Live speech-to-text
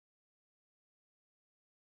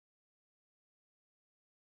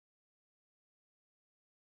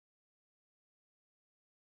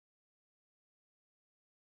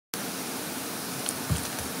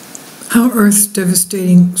How Earth's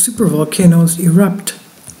devastating supervolcanoes erupt.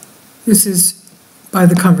 This is by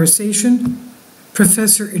The Conversation,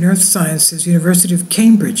 Professor in Earth Sciences, University of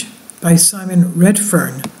Cambridge, by Simon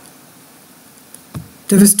Redfern.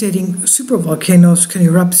 Devastating supervolcanoes can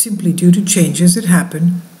erupt simply due to changes that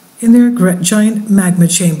happen in their giant magma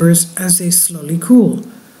chambers as they slowly cool,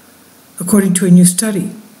 according to a new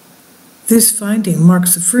study. This finding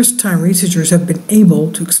marks the first time researchers have been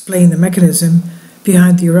able to explain the mechanism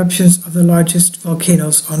behind the eruptions of the largest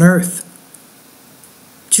volcanoes on Earth.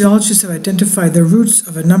 Geologists have identified the roots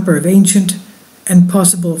of a number of ancient and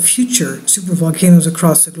possible future supervolcanoes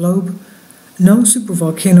across the globe. No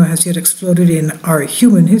supervolcano has yet exploded in our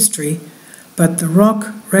human history, but the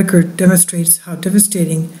rock record demonstrates how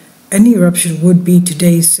devastating any eruption would be to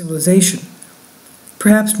today's civilization.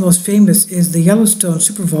 Perhaps most famous is the Yellowstone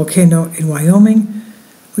supervolcano in Wyoming,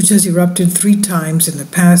 which has erupted 3 times in the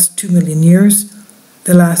past 2 million years.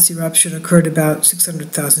 The last eruption occurred about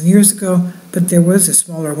 600,000 years ago, but there was a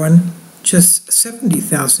smaller one just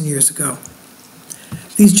 70,000 years ago.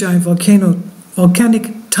 These giant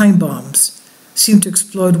volcanic time bombs seem to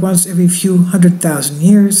explode once every few 100,000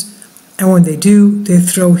 years, and when they do, they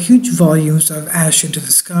throw huge volumes of ash into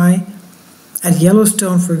the sky. At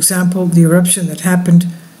Yellowstone, for example, the eruption that happened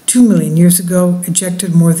 2 million years ago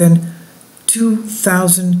ejected more than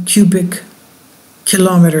 2,000 cubic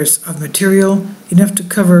kilometers of material, enough to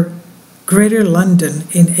cover Greater London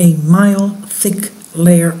in a mile-thick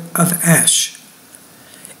layer of ash.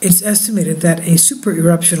 It's estimated that a super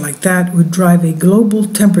eruption like that would drive a global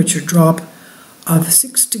temperature drop of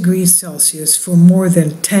 6 degrees Celsius for more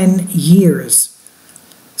than 10 years.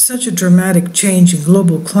 Such a dramatic change in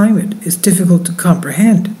global climate is difficult to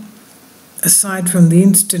comprehend. Aside from the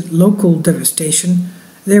instant local devastation,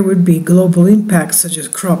 there would be global impacts such as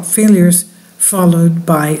crop failures, followed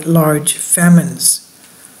by large famines.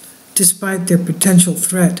 Despite their potential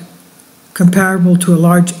threat, comparable to a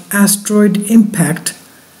large asteroid impact,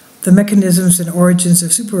 the mechanisms and origins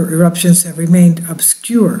of super eruptions have remained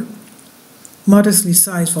obscure. Modestly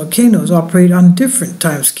sized volcanoes operate on different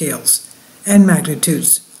timescales and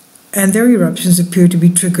magnitudes, and their eruptions appear to be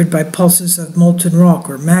triggered by pulses of molten rock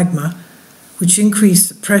or magma, which increase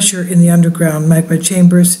the pressure in the underground magma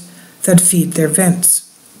chambers that feed their vents.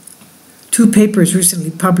 2 papers recently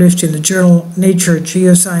published in the journal Nature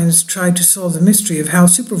Geoscience tried to solve the mystery of how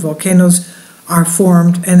supervolcanoes are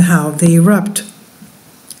formed and how they erupt.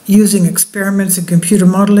 Using experiments and computer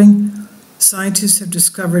modeling, scientists have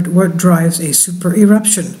discovered what drives a super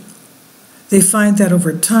eruption. They find that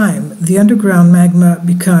over time, the underground magma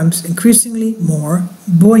becomes increasingly more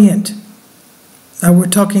buoyant. Now we're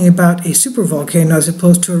talking about a supervolcano as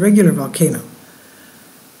opposed to a regular volcano.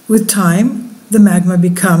 With time, the magma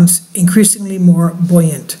becomes increasingly more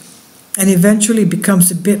buoyant and eventually becomes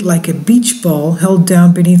a bit like a beach ball held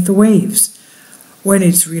down beneath the waves. When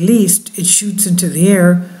it's released, it shoots into the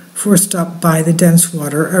air, forced up by the dense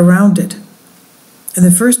water around it. In the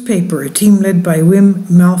first paper, a team led by Wim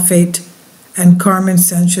Malfait and Carmen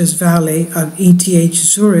Sanchez Valle of ETH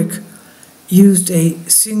Zurich used a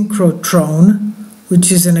synchrotron,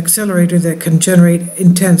 which is an accelerator that can generate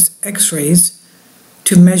intense X-rays,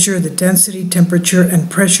 to measure the density, temperature, and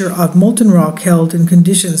pressure of molten rock held in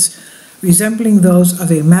conditions resembling those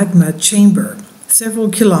of a magma chamber several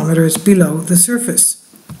kilometers below the surface.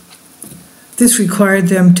 This required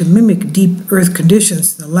them to mimic deep Earth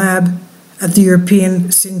conditions in the lab at the European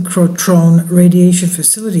Synchrotron Radiation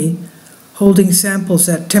Facility, holding samples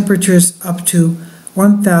at temperatures up to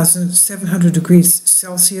 1,700 degrees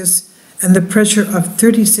Celsius and the pressure of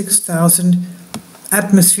 36,000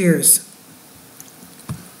 atmospheres.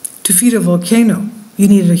 To feed a volcano, you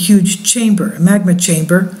needed a huge chamber, a magma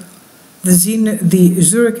chamber. The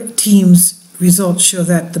Zurich team's results show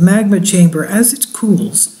that the magma chamber, as it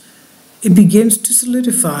cools, it begins to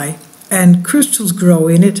solidify and crystals grow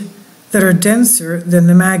in it that are denser than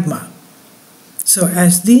the magma. So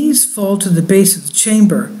as these fall to the base of the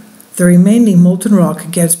chamber, the remaining molten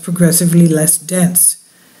rock gets progressively less dense.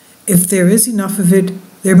 If there is enough of it,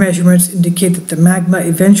 their measurements indicate that the magma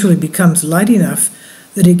eventually becomes light enough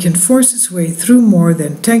that it can force its way through more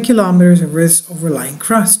than 10 kilometers of Earth's overlying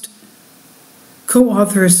crust.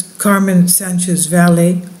 Co-authors Carmen Sanchez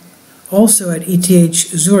Valle, also at ETH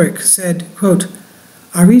Zurich, said, quote,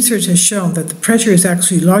 "Our research has shown that the pressure is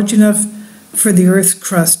actually large enough for the Earth's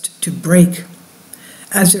crust to break.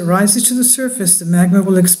 As it rises to the surface, the magma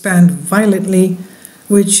will expand violently,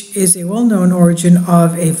 which is a well-known origin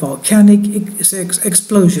of a volcanic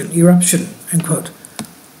explosion, eruption," end quote.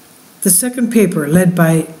 The second paper, led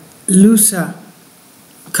by Lusa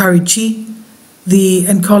Carici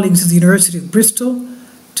and colleagues at the University of Bristol,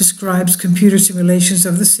 describes computer simulations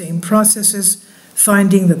of the same processes,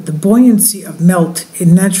 finding that the buoyancy of melt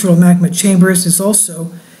in natural magma chambers is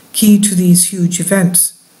also key to these huge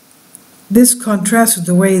events. This contrasts with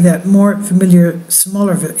the way that more familiar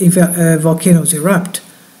smaller volcanoes erupt.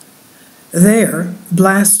 There,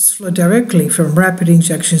 blasts flow directly from rapid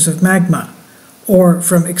injections of magma, or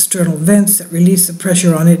from external vents that release the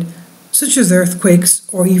pressure on it, such as earthquakes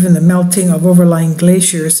or even the melting of overlying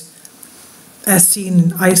glaciers, as seen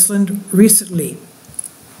in Iceland recently.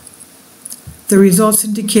 The results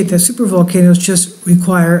indicate that supervolcanoes just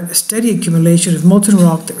require a steady accumulation of molten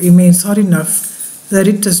rock that remains hot enough that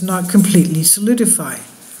it does not completely solidify.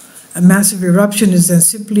 A massive eruption is then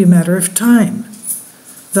simply a matter of time.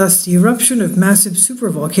 Thus, the eruption of massive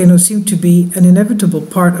supervolcanoes seem to be an inevitable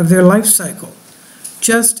part of their life cycle.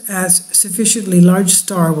 Just as a sufficiently large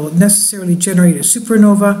star will necessarily generate a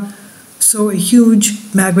supernova, so a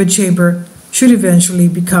huge magma chamber should eventually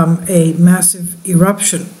become a massive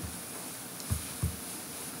eruption.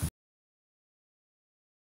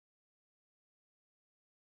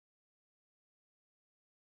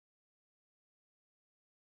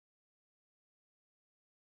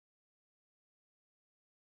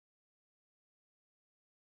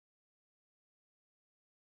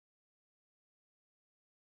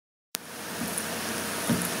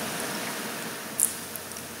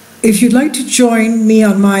 If you'd like to join me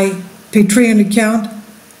on my Patreon account,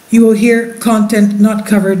 you will hear content not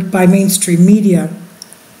covered by mainstream media.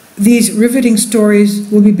 These riveting stories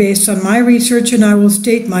will be based on my research, and I will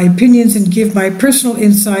state my opinions and give my personal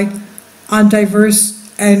insight on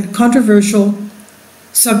diverse and controversial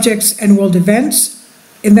subjects and world events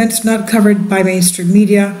not covered by mainstream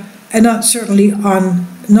media, and not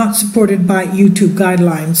supported by YouTube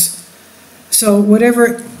guidelines. So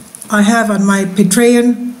whatever I have on my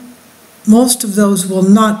Patreon, most of those will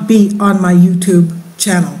not be on my YouTube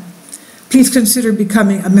channel. Please consider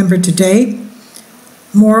becoming a member today.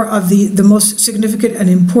 More of the most significant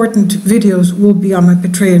and important videos will be on my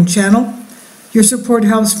Patreon channel. Your support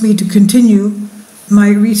helps me to continue my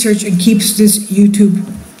research and keeps this YouTube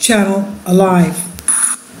channel alive.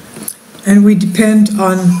 And we depend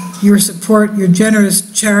on your support, your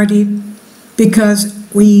generous charity, because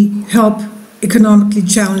we help economically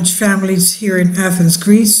challenged families here in Athens,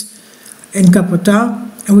 Greece, in Kapota,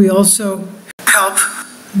 and we also help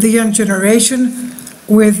the young generation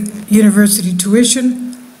with university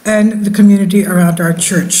tuition and the community around our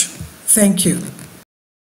church. Thank you.